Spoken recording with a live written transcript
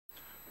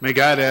May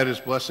God add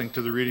his blessing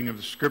to the reading of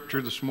the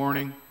scripture this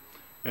morning,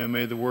 and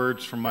may the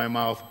words from my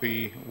mouth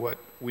be what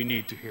we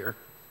need to hear.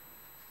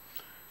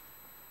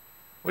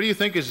 What do you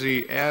think is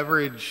the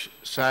average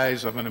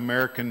size of an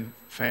American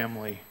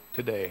family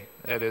today?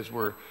 That is,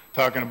 we're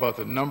talking about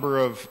the number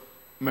of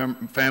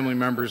family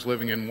members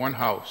living in one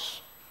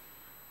house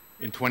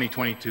in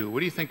 2022. What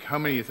do you think? How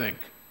many do you think?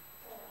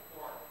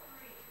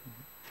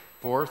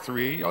 4,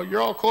 3. Oh,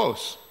 you're all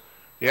close.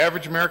 The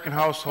average American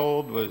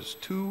household was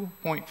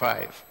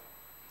 2.5.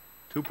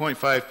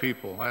 2.5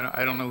 people.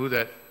 I don't know who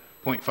that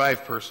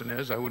 0.5 person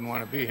is. I wouldn't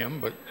want to be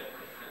him, but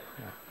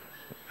yeah.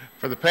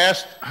 For the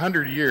past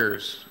 100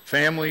 years,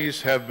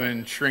 families have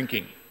been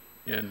shrinking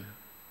in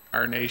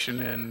our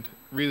nation and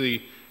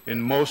really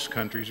in most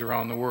countries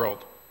around the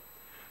world.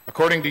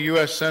 According to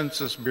U.S.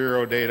 Census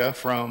Bureau data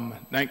from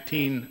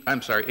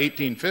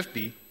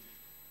 1850,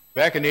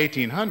 back in the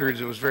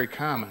 1800s, it was very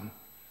common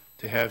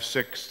to have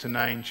 6 to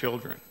 9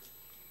 children.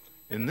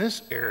 In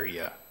this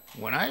area,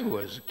 when I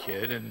was a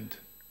kid and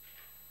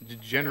the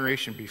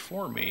generation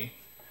before me,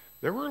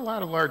 there were a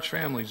lot of large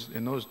families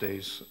in those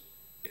days,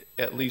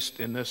 at least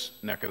in this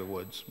neck of the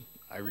woods.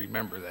 I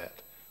remember that.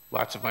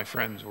 Lots of my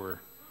friends were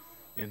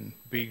in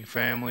big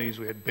families.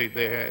 They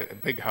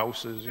had big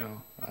houses,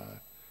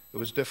 It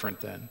was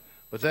different then,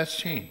 but that's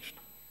changed.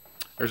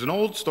 There's an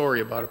old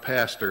story about a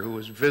pastor who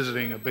was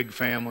visiting a big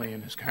family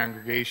in his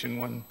congregation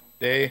one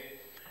day,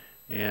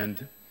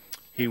 and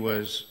he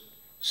was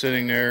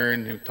sitting there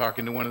and he was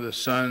talking to one of the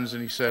sons,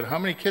 and he said, "How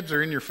many kids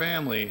are in your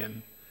family?"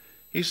 And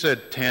he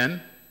said,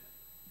 10.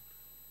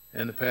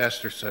 And the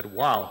pastor said,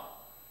 "Wow,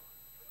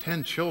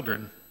 10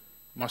 children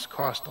must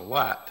cost a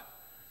lot."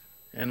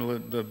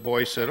 And the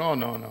boy said, "Oh,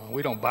 no,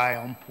 we don't buy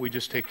them. We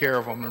just take care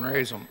of them and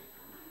raise them."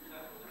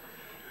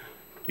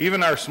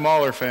 Even our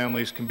smaller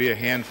families can be a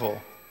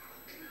handful.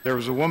 There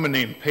was a woman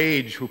named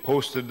Paige who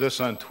posted this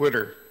on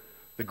Twitter.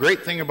 "The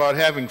great thing about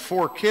having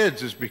 4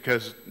 kids is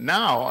because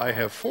now I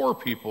have 4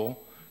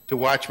 people to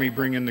watch me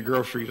bring in the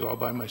groceries all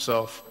by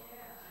myself."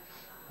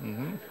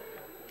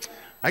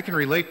 I can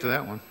relate to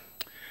that one.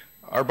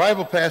 Our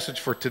Bible passage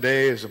for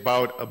today is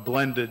about a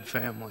blended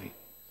family.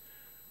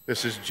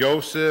 This is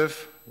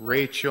Joseph,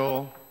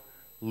 Rachel,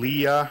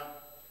 Leah,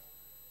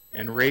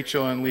 and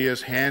Rachel and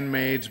Leah's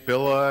handmaids,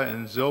 Bilhah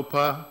and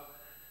Zilpah,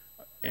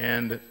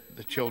 and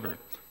the children.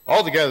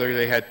 Altogether,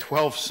 they had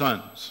 12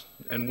 sons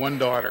and 1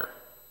 daughter,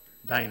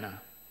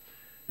 Dinah.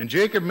 And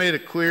Jacob made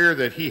it clear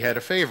that he had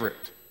a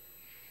favorite,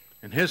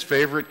 and his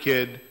favorite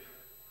kid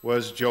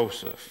was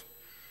Joseph.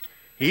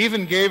 He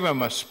even gave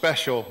him a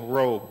special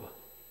robe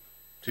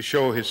to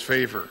show his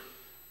favor.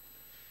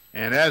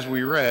 And as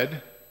we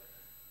read,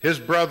 his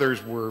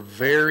brothers were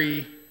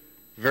very,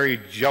 very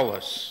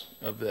jealous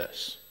of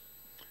this.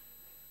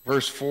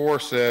 Verse 4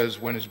 says,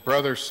 "When his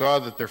brothers saw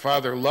that their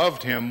father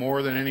loved him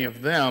more than any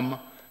of them,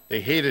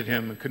 they hated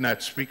him and could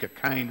not speak a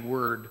kind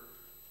word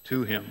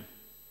to him."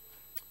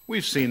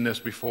 We've seen this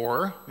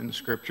before in the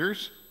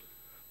scriptures.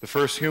 The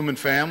first human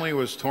family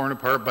was torn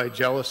apart by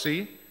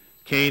jealousy.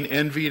 Cain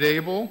envied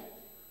Abel,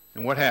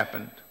 and what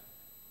happened?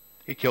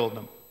 He killed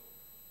him.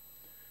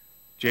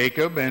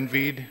 Jacob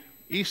envied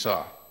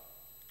Esau.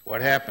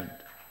 What happened?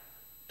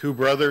 2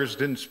 brothers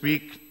didn't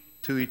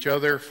speak to each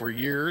other for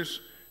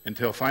years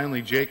until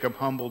finally Jacob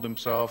humbled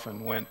himself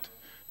and went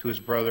to his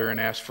brother and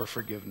asked for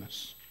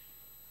forgiveness.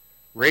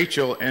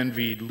 Rachel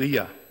envied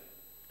Leah,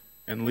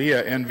 and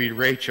Leah envied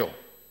Rachel.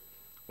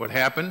 What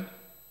happened?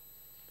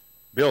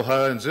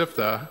 Bilhah and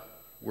Zilpah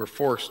were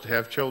forced to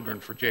have children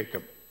for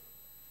Jacob.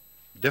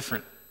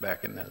 Different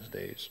back in those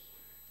days.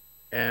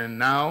 And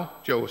now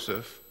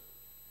Joseph,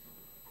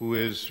 who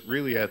is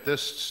really at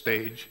this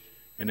stage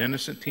an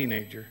innocent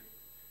teenager,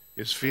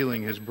 is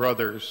feeling his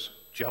brother's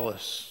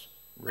jealous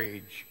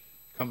rage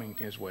coming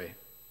his way.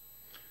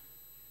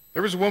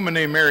 There was a woman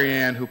named Mary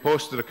Ann who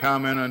posted a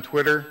comment on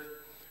Twitter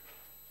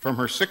from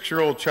her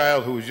 6-year-old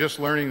child who was just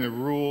learning the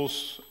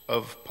rules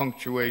of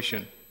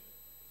punctuation.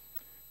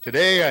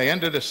 "Today I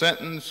ended a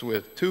sentence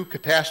with 2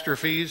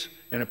 catastrophes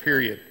and a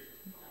period."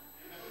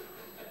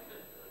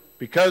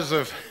 Because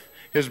of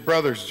his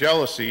brother's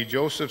jealousy,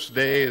 Joseph's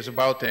day is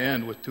about to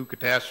end with 2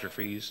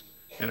 catastrophes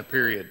and a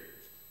period.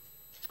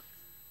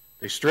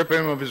 They strip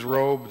him of his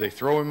robe, they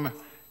throw him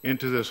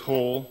into this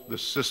hole,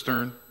 this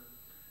cistern,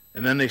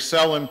 and then they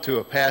sell him to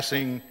a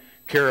passing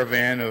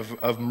caravan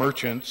of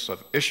merchants,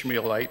 of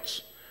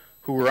Ishmaelites,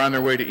 who were on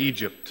their way to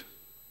Egypt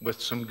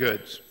with some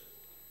goods.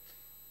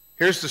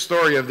 Here's the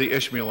story of the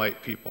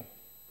Ishmaelite people.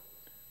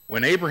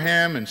 When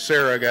Abraham and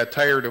Sarah got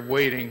tired of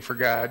waiting for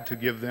God to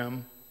give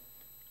them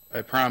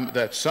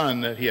that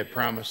son that he had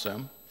promised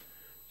them,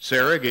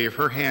 Sarah gave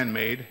her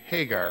handmaid,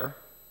 Hagar,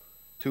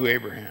 to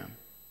Abraham.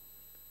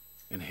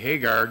 And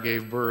Hagar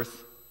gave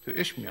birth to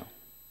Ishmael.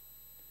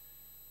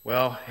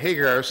 Well,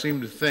 Hagar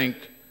seemed to think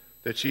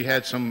that she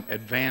had some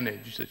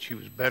advantage, that she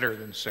was better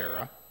than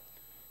Sarah.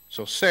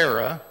 So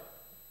Sarah,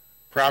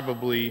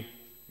 probably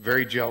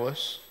very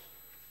jealous,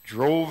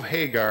 drove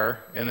Hagar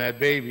and that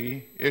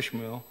baby,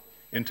 Ishmael,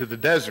 into the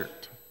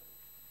desert,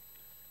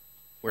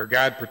 where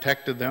God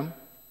protected them,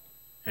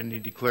 and he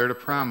declared a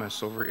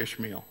promise over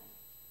Ishmael.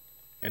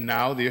 And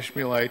now the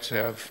Ishmaelites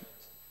have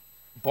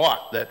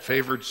bought that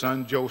favored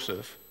son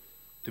Joseph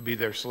to be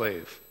their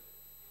slave.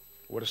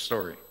 What a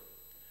story.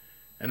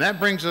 And that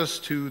brings us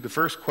to the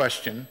first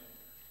question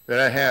that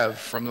I have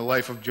from the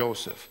life of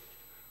Joseph.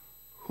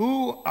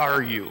 Who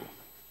are you?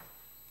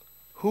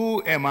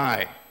 Who am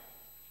I?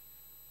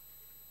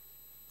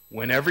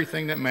 When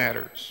everything that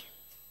matters,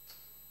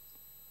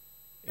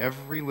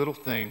 every little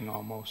thing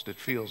almost, it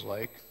feels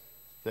like,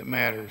 that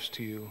matters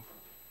to you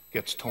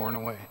gets torn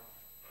away.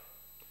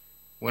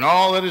 When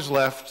all that is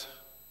left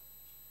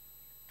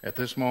at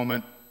this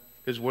moment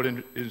is what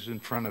is in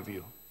front of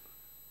you.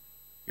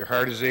 Your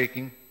heart is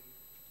aching.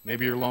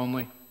 Maybe you're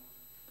lonely.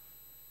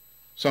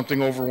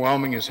 Something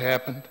overwhelming has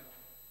happened.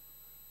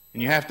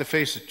 And you have to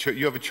face it.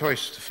 You have a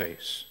choice to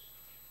face.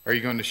 Are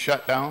you going to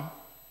shut down?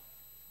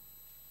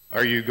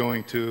 Are you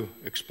going to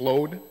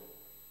explode?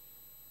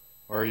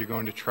 Or are you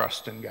going to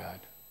trust in God?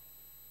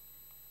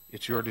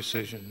 It's your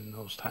decision in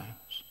those times.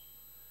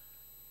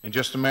 In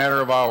just a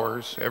matter of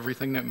hours,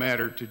 everything that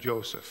mattered to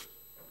Joseph,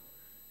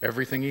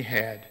 everything he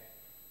had,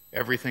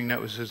 everything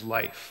that was his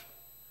life,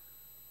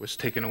 was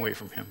taken away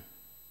from him.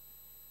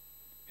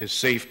 His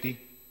safety,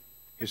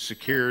 his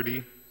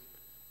security,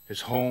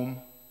 his home,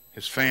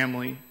 his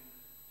family,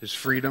 his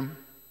freedom,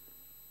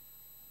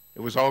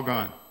 it was all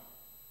gone.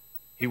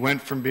 He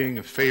went from being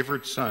a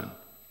favored son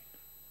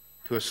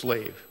to a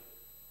slave,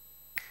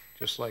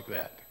 just like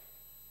that,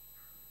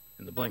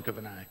 in the blink of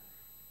an eye.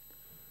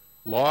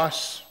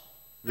 Loss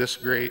this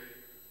great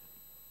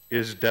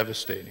is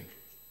devastating.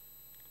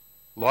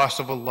 Loss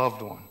of a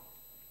loved one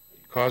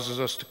causes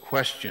us to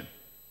question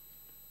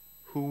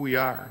who we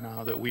are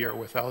now that we are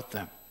without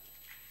them,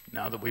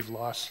 now that we've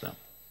lost them.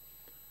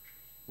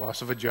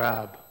 Loss of a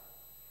job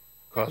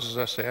causes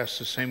us to ask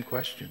the same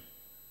question.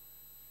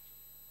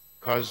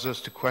 Causes us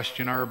to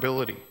question our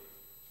ability.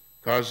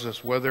 Causes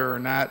us whether or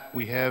not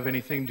we have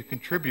anything to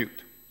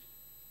contribute.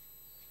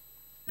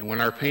 And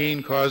when our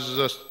pain causes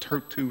us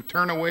to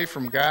turn away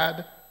from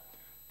God,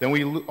 then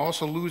we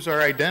also lose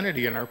our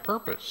identity and our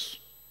purpose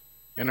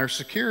and our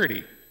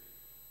security.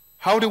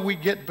 How do we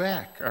get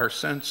back our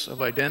sense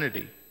of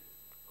identity,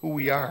 who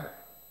we are?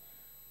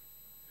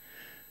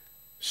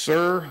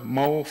 Sir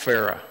Mo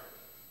Farah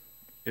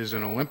is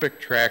an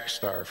Olympic track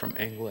star from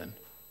England.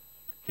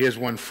 He has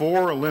won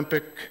 4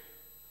 Olympic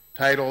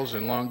titles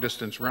in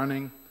long-distance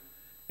running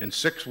and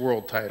 6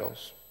 world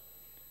titles.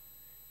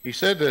 He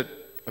said that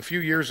a few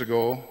years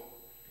ago,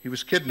 he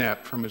was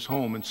kidnapped from his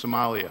home in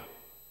Somalia,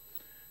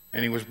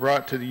 and he was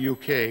brought to the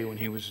UK when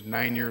he was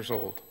 9 years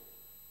old.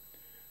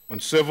 When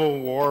civil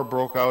war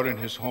broke out in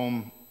his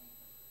home,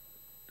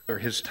 or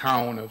his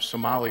town of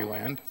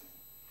Somaliland,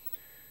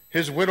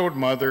 his widowed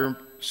mother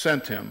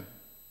sent him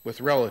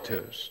with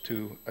relatives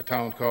to a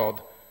town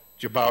called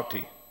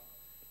Djibouti.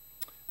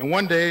 And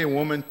one day a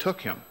woman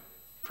took him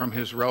from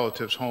his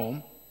relative's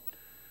home.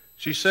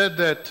 She said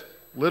that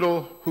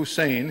little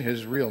Hussein,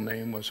 his real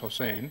name was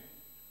Hussein,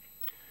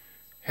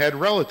 had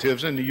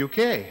relatives in the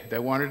UK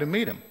that wanted to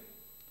meet him.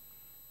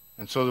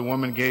 And so the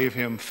woman gave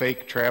him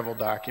fake travel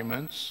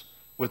documents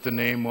with the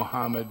name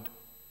Mohammed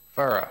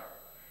Farah.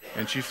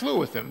 And she flew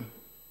with him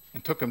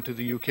and took him to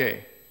the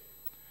UK.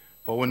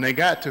 But when they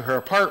got to her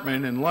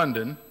apartment in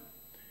London,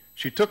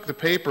 she took the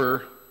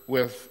paper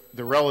with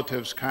the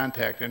relative's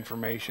contact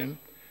information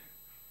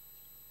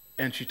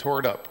and she tore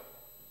it up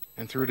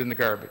and threw it in the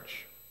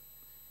garbage.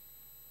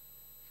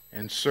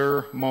 And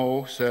Sir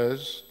Mo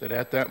says that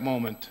at that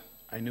moment,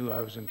 I knew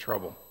I was in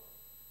trouble.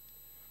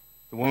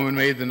 The woman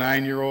made the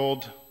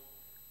 9-year-old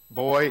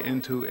boy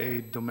into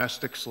a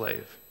domestic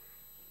slave,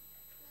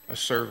 a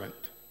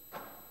servant.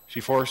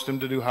 She forced him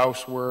to do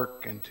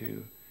housework and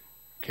to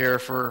care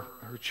for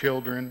her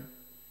children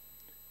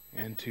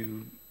and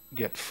to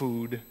get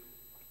food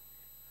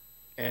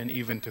and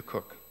even to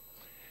cook.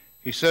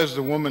 He says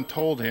the woman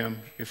told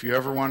him, if you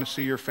ever want to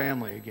see your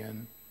family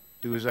again,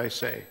 do as I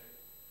say.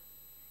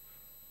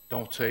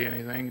 Don't say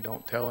anything,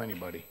 don't tell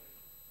anybody.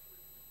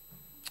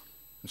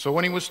 And so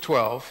when he was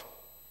 12,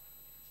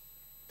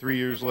 3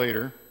 years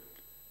later,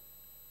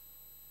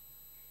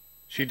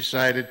 she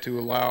decided to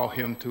allow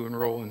him to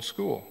enroll in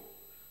school.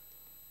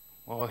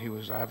 Well, he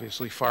was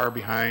obviously far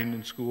behind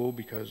in school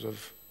because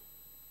of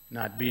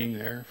not being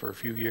there for a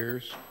few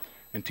years.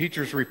 And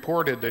teachers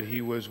reported that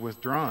he was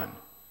withdrawn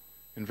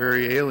and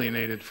very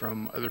alienated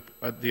from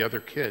the other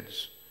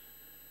kids.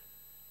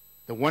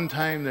 The one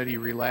time that he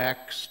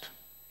relaxed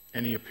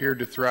and he appeared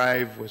to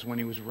thrive was when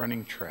he was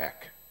running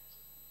track.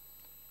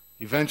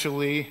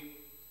 Eventually,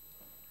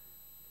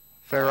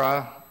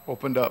 Farah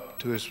opened up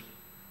to his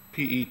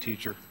PE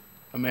teacher,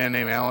 a man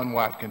named Alan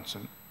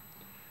Watkinson,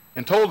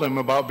 and told him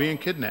about being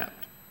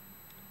kidnapped.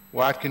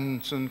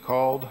 Watkinson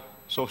called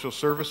social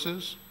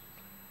services.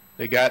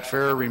 They got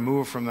Farah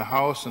removed from the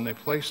house and they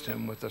placed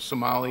him with a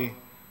Somali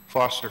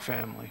foster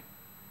family.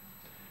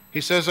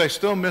 He says, I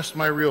still missed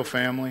my real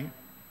family,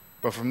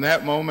 but from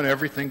that moment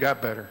everything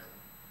got better.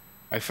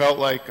 I felt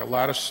like a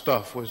lot of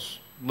stuff was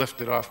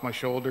lifted off my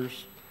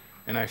shoulders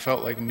and I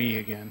felt like me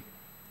again.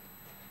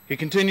 He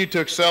continued to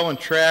excel in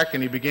track,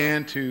 and he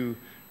began to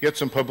get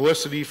some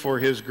publicity for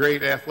his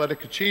great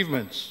athletic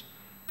achievements.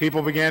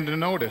 People began to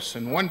notice,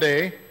 and one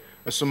day,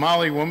 a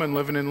Somali woman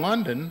living in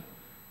London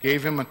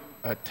gave him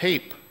a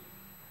tape,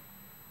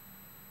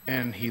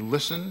 and he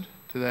listened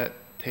to that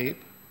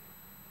tape,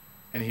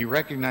 and he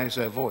recognized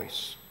that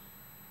voice.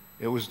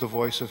 It was the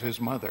voice of his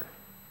mother,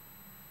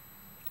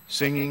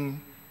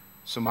 singing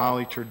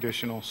Somali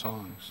traditional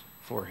songs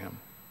for him.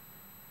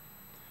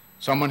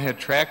 Someone had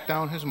tracked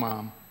down his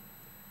mom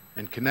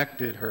and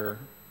connected her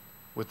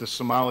with the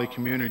Somali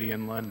community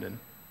in London,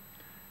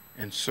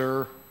 and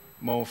Sir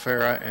Mo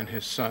Farah and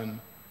his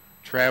son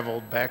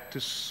traveled back to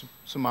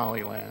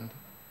Somaliland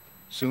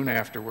soon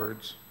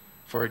afterwards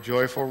for a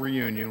joyful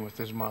reunion with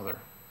his mother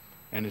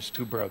and his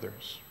two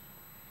brothers.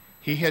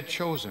 He had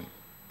chosen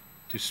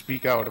to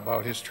speak out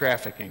about his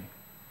trafficking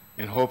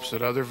in hopes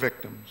that other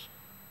victims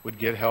would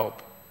get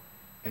help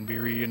and be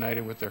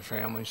reunited with their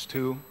families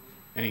too,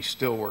 and he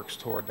still works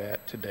toward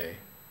that today.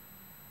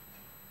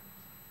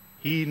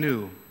 He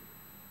knew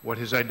what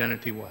his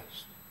identity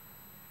was.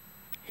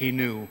 He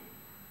knew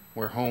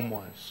where home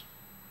was,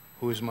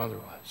 who his mother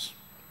was.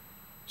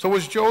 So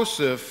was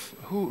Joseph,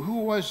 who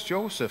was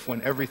Joseph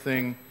when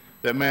everything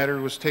that mattered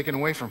was taken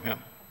away from him?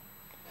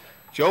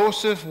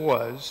 Joseph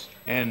was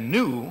and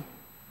knew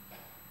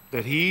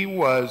that he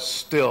was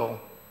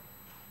still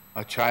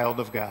a child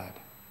of God.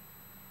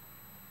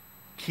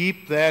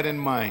 Keep that in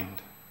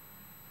mind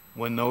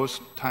when those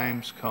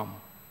times come.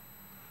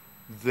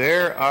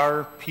 There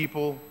are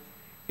people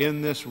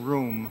in this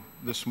room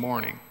this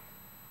morning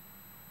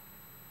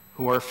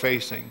who are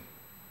facing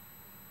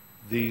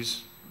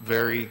these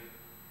very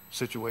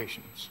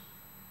situations.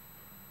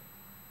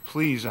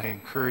 Please, I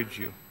encourage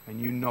you, and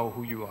you know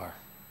who you are,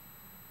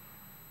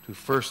 to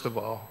first of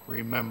all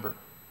remember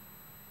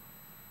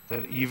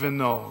that even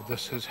though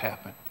this has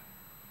happened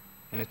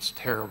and it's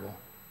terrible,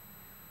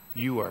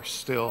 you are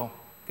still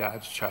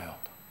God's child.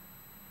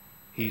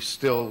 He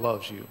still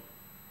loves you.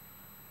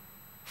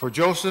 For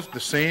Joseph, the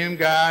same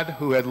God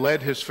who had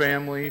led his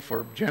family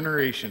for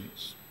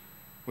generations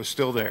was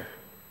still there.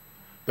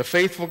 The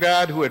faithful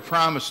God who had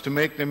promised to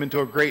make them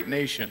into a great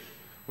nation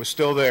was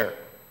still there.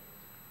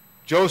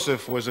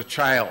 Joseph was a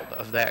child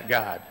of that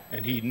God,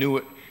 and he knew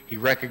it, he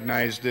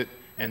recognized it,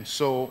 and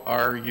so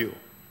are you.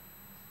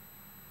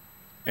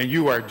 And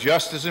you are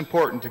just as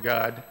important to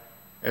God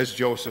as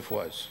Joseph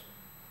was.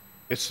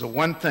 It's the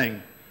one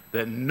thing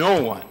that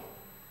no one,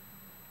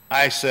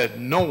 I said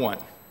no one,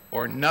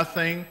 or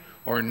nothing,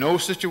 or no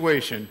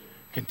situation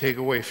can take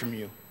away from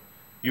you.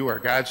 You are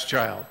God's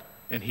child,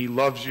 and he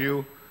loves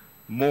you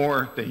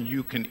more than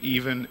you can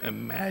even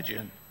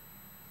imagine.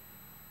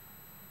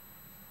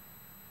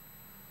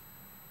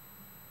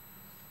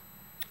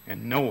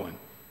 And no one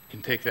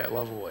can take that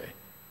love away.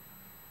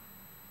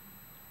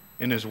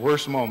 In his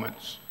worst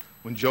moments,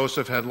 when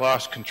Joseph had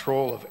lost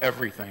control of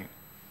everything,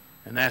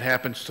 and that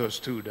happens to us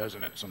too,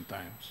 doesn't it,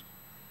 sometimes?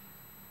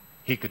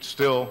 He could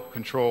still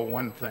control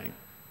one thing,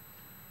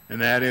 and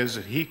that is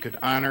that he could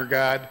honor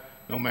God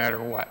no matter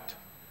what.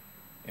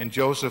 And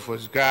Joseph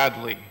was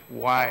godly,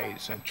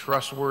 wise, and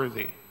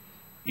trustworthy,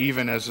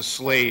 even as a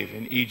slave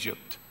in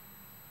Egypt.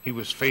 He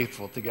was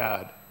faithful to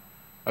God.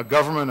 A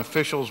government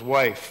official's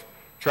wife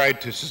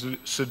tried to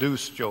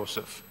seduce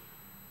Joseph.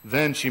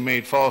 Then she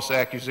made false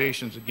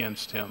accusations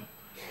against him.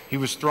 He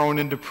was thrown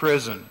into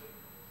prison,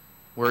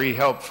 where he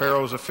helped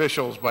Pharaoh's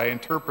officials by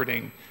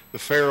interpreting the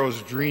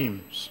Pharaoh's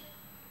dreams.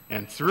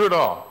 And through it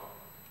all,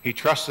 he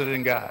trusted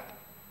in God,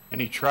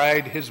 and he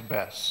tried his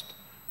best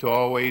to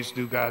always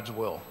do God's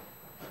will.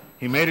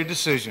 He made a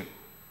decision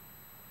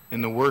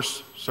in the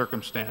worst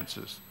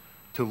circumstances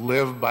to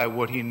live by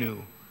what he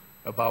knew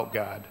about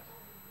God.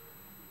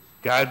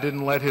 God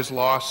didn't let his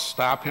loss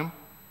stop him.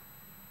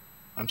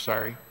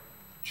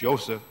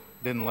 Joseph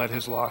didn't let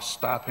his loss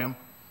stop him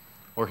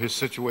or his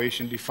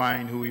situation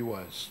define who he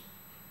was.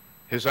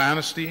 His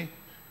honesty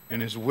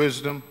and his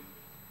wisdom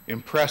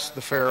impressed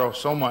the Pharaoh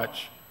so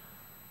much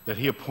that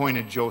he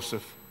appointed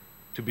Joseph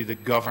to be the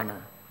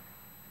governor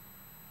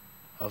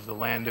of the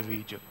land of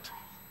Egypt.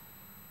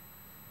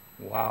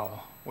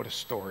 Wow, what a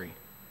story.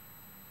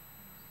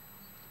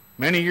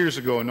 Many years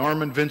ago,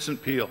 Norman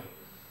Vincent Peale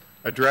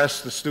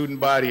addressed the student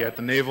body at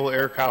the Naval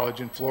Air College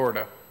in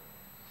Florida.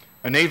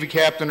 A Navy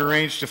captain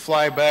arranged to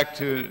fly him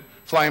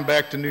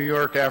back to New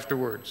York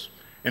afterwards.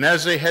 And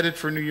as they headed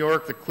for New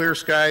York, the clear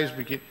skies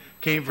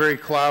became very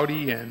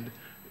cloudy, and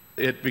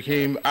it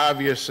became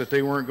obvious that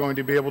they weren't going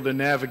to be able to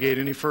navigate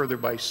any further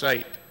by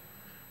sight.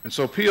 And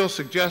so Peale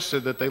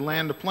suggested that they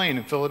land a plane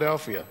in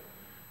Philadelphia.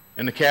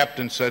 And the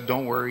captain said,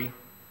 "Don't worry.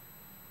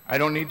 I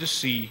don't need to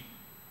see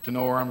to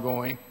know where I'm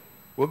going.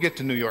 We'll get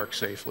to New York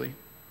safely.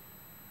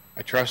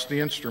 I trust the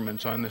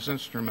instruments on this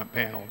instrument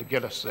panel to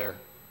get us there."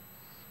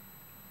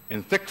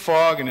 In thick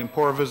fog and in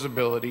poor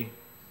visibility,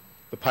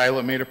 the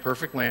pilot made a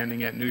perfect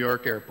landing at New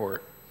York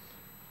Airport.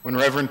 When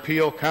Reverend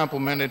Peale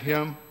complimented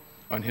him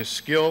on his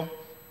skill,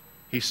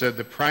 he said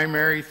the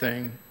primary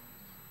thing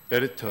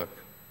that it took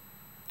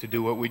to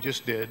do what we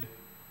just did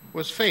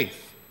was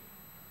faith.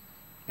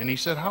 And he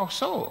said, "How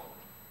so?"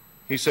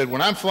 He said,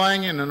 when I'm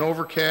flying in an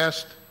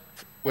overcast,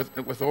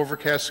 with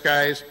overcast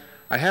skies,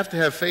 I have to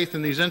have faith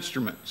in these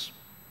instruments.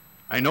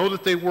 I know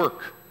that they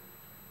work.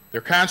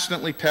 They're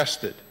constantly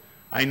tested.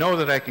 I know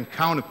that I can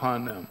count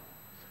upon them.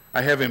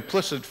 I have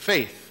implicit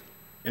faith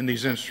in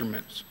these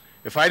instruments.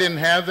 If I didn't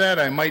have that,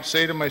 I might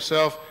say to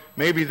myself,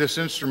 maybe this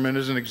instrument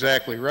isn't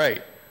exactly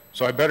right,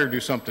 so I better do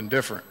something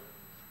different.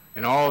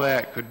 And all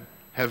that could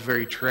have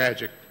very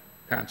tragic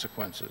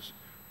consequences.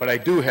 But I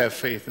do have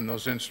faith in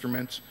those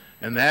instruments,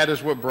 and that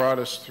is what brought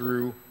us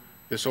through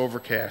this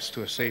overcast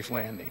to a safe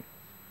landing.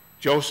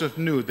 Joseph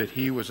knew that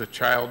he was a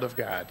child of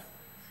God.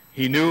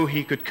 He knew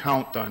he could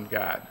count on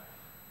God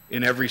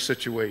in every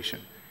situation.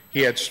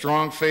 He had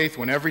strong faith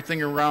when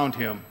everything around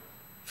him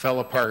fell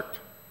apart.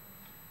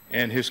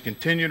 And his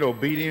continued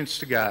obedience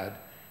to God,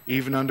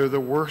 even under the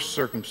worst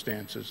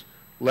circumstances,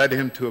 led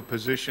him to a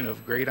position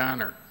of great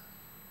honor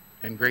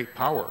and great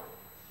power.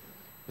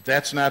 But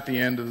that's not the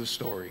end of the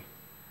story.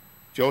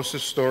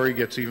 Joseph's story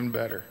gets even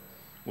better.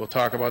 We'll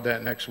talk about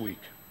that next week.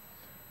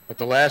 But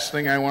the last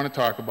thing I want to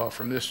talk about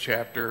from this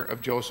chapter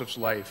of Joseph's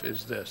life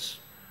is this: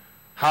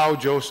 how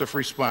Joseph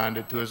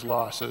responded to his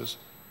losses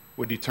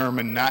would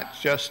determine not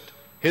just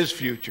his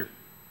future,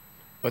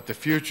 but the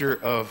future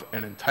of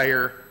an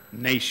entire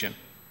nation.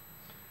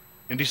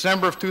 In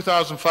December of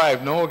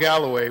 2005, Noah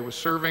Galloway was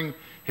serving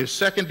his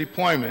second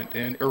deployment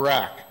in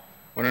Iraq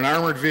when an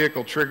armored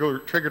vehicle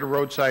triggered a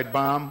roadside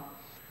bomb.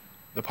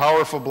 The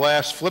powerful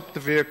blast flipped the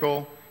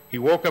vehicle. He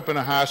woke up in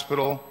a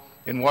hospital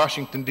in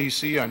Washington,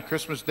 D.C. on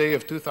Christmas Day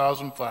of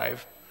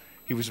 2005.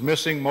 He was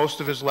missing most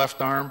of his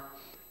left arm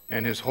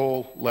and his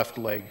whole left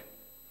leg.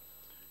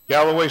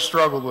 Galloway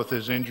struggled with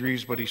his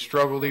injuries, but he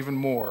struggled even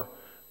more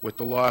with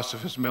the loss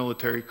of his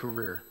military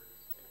career.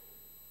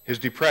 His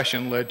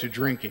depression led to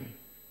drinking.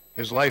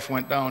 His life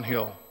went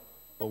downhill.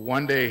 But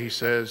one day, he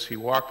says, he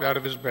walked out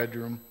of his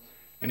bedroom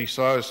and he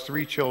saw his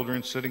 3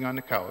 children sitting on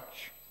the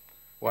couch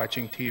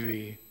watching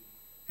TV.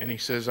 And he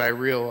says, I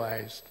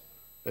realized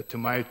that to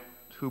my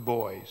 2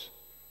 boys,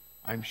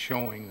 I'm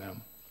showing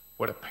them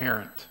what a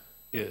parent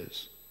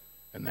is.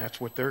 And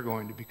that's what they're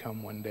going to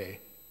become one day.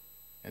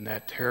 And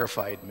that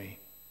terrified me.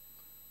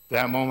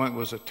 That moment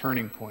was a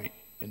turning point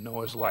in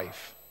Noah's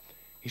life.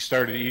 He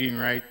started eating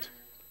right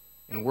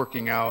and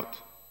working out.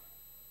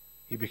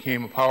 He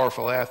became a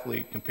powerful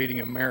athlete, competing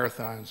in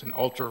marathons and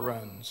ultra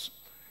runs.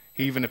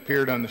 He even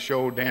appeared on the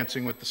show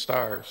Dancing with the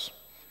Stars.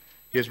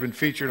 He has been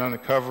featured on the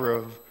cover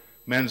of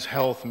Men's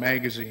Health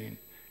magazine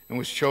and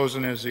was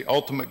chosen as the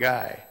ultimate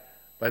guy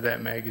by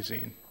that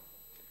magazine.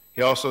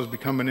 He also has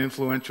become an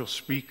influential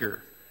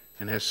speaker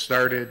and has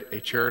started a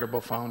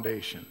charitable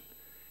foundation.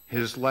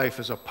 His life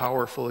is a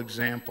powerful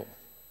example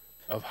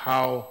of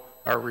how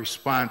our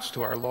response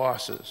to our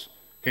losses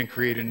can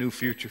create a new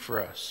future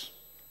for us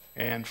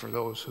and for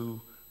those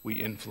who we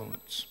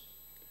influence.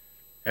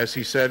 As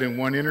he said in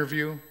one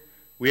interview,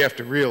 we have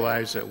to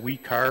realize that we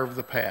carve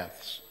the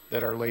paths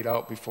that are laid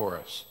out before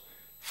us.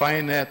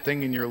 Find that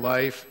thing in your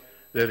life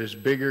that is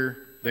bigger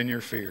than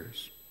your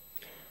fears.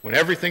 When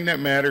everything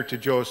that mattered to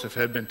Joseph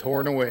had been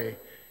torn away,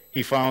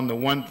 he found the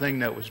one thing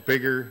that was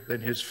bigger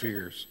than his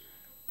fears.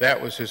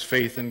 That was his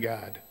faith in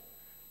God.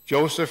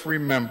 Joseph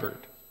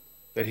remembered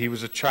that he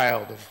was a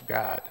child of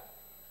God,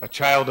 a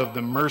child of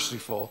the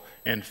merciful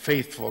and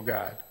faithful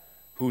God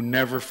who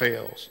never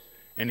fails.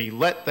 And he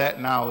let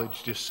that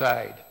knowledge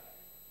decide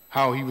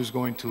how he was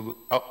going to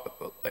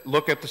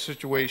look at the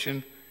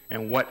situation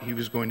and what he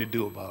was going to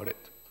do about it.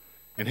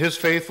 And his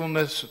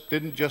faithfulness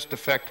didn't just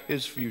affect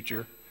his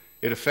future,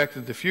 it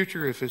affected the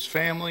future of his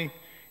family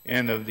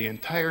and of the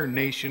entire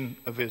nation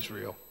of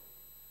Israel.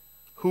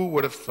 Who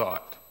would have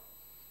thought?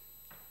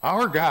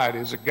 Our God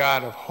is a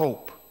God of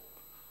hope.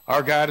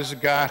 Our God is a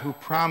God who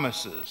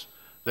promises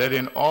that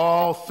in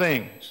all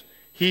things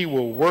he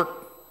will work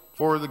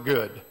for the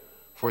good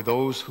for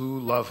those who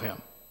love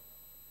him,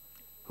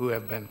 who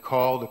have been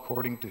called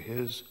according to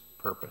his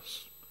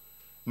purpose.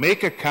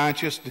 Make a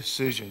conscious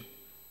decision,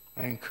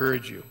 I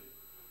encourage you,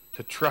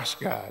 to trust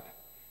God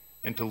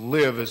and to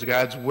live as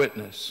God's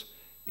witness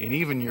in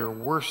even your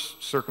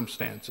worst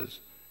circumstances.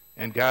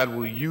 And God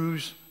will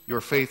use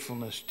your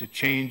faithfulness to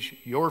change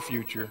your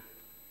future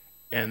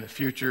and the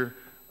future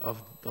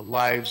of the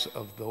lives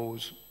of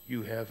those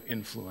you have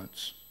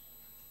influenced.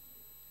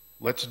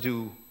 Let's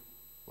do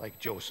like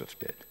Joseph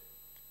did.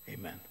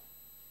 Amen.